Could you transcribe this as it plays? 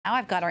Now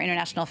I've got our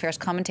international affairs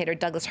commentator,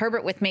 Douglas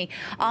Herbert, with me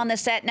on the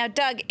set. Now,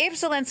 Doug, if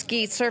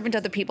Zelenskiy, servant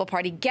of the People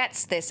Party,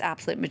 gets this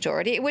absolute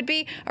majority, it would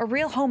be a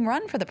real home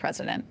run for the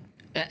president.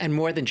 And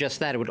more than just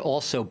that, it would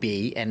also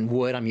be,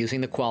 I'm using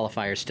the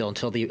qualifier still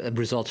until the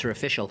results are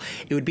official,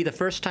 it would be the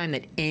first time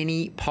that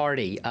any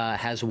party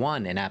has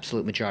won an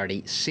absolute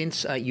majority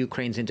since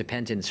Ukraine's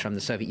independence from the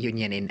Soviet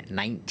Union in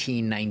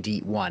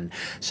 1991.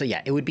 So,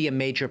 yeah, it would be a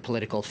major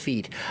political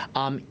feat.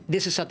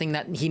 This is something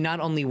that he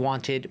not only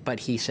wanted, but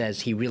he says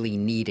he really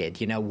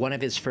needed. You know, one of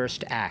his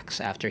first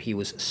acts after he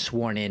was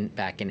sworn in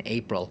back in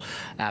April,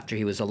 after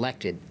he was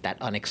elected,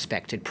 that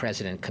unexpected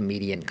president,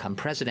 comedian come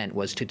president,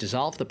 was to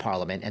dissolve the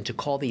parliament and to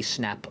call these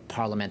snap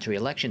parliamentary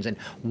elections. And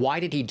why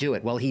did he do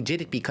it? Well, he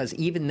did it because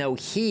even though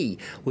he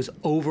was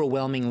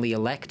overwhelmingly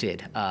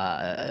elected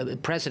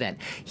president,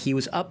 he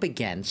was up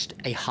against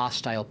a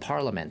hostile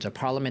parliament, a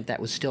parliament that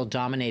was still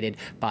dominated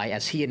by,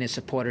 as he and his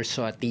supporters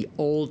saw it, the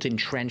old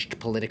entrenched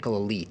political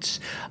elites,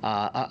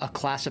 a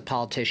class of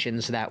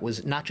politicians that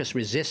was not just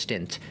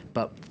resistant,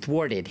 but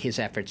thwarted his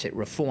efforts at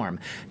reform.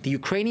 The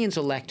Ukrainians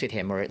elected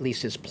him, or at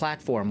least his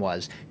platform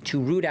was, to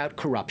root out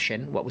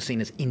corruption, what was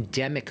seen as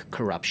endemic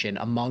corruption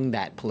among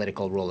that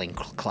political ruling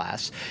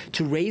class,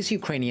 to raise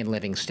Ukrainian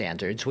living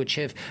standards, which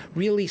have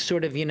really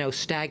sort of,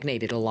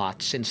 stagnated a lot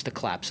since the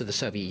collapse of the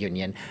Soviet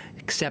Union,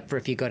 except for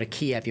if you go to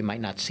Kiev, you might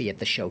not see it,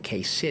 the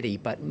showcase city.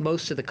 But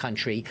most of the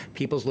country,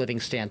 people's living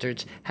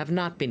standards have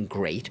not been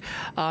great.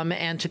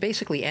 And to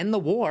basically end the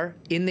war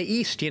in the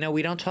East.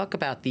 We don't talk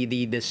about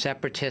the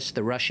separatist,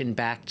 the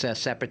Russian-backed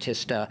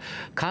separatist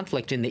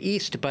conflict in the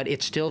East, but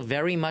it still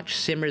very much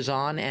simmers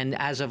on. And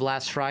as of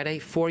last Friday,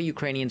 4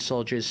 Ukrainian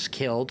soldiers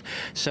killed.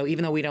 So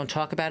even though we don't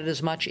talk about it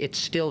as much, it's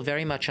still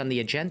very much on the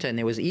agenda. And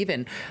there was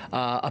even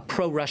a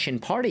pro-Russian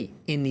party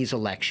in these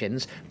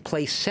elections,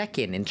 placed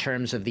second in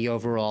terms of the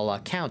overall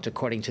count,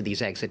 according to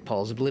these exit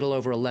polls, a little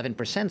over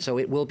 11%. So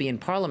it will be in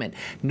parliament.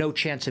 No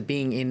chance of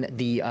being in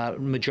the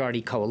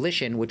majority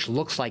coalition, which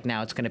looks like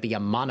now it's going to be a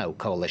mono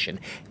coalition.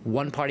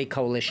 One-party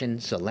coalition,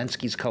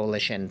 Zelenskiy's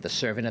coalition, the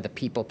servant of the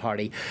People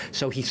Party.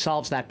 So he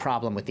solves that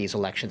problem with these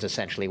elections,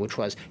 essentially, which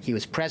was he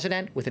was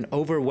president with an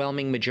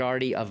overwhelming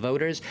majority of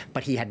voters,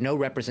 but he had no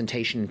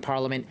representation in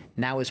parliament.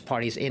 Now his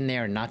party's in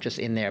there, and not just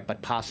in there,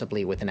 but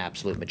possibly with an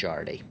absolute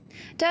majority.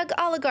 Doug,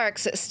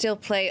 oligarchs still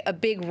play a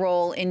big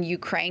role in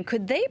Ukraine.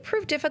 Could they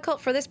prove difficult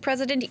for this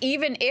president,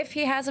 even if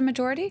he has a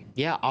majority?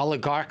 Yeah,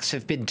 oligarchs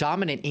have been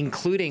dominant,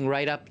 including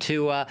right up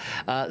to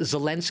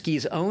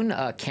Zelenskiy's own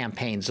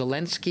campaign.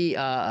 Zelensky,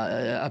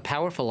 a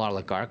powerful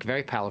oligarch,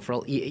 very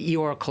powerful,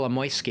 Ihor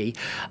Kolomoisky,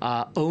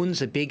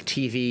 owns a big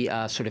TV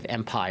sort of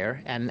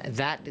empire, and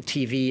that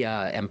TV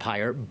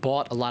empire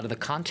bought a lot of the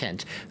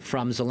content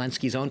from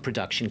Zelenskiy's own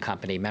production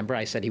company. Remember,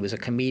 I said he was a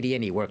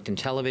comedian, he worked in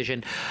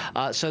television.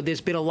 So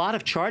there's been a lot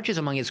of charges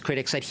among his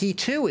critics that he,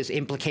 too, is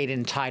implicated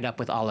and tied up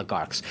with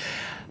oligarchs.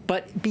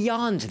 But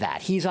beyond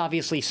that, he's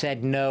obviously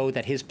said no,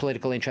 that his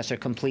political interests are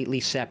completely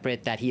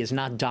separate, that he is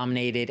not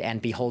dominated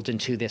and beholden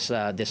to this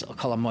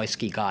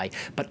Kolomoisky guy.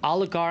 But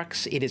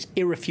oligarchs, it is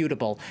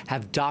irrefutable,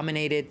 have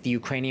dominated the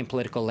Ukrainian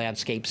political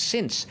landscape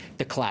since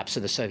the collapse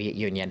of the Soviet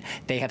Union.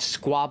 They have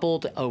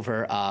squabbled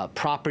over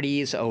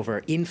properties,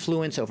 over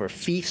influence, over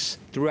fiefs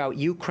throughout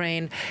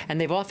Ukraine, and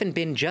they've often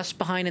been just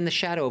behind in the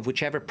shadow of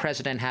whichever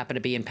president happened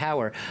to be in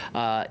power,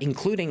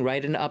 including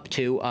right and up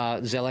to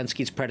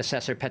Zelenskiy's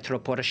predecessor, Petro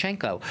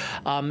Poroshenko.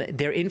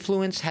 Their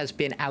influence has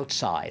been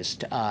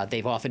outsized.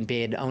 They've often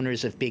been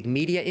owners of big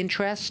media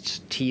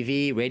interests,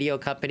 TV, radio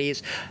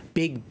companies,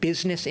 big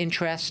business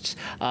interests,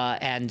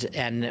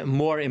 and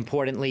more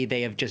importantly,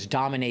 they have just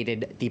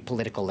dominated the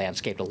political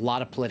landscape, a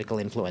lot of political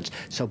influence.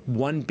 So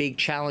one big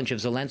challenge of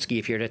Zelensky,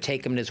 if you're to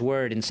take him at his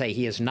word and say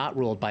he is not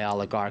ruled by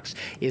oligarchs,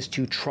 is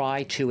to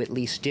try to at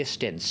least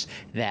distance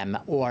them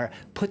or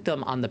put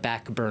them on the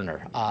back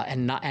burner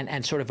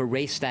and sort of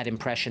erase that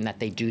impression that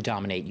they do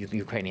dominate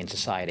Ukrainian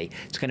society.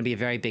 It's going to be a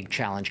very big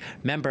challenge.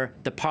 Remember,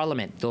 the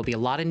parliament, there'll be a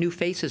lot of new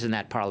faces in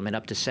that parliament.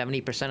 Up to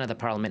 70% of the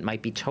parliament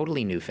might be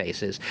totally new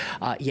faces.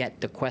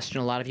 Yet the question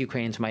a lot of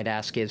Ukrainians might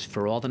ask is,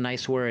 for all the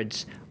nice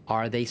words,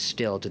 are they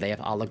still, do they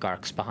have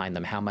oligarchs behind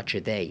them? How much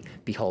are they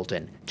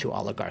beholden to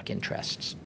oligarch interests?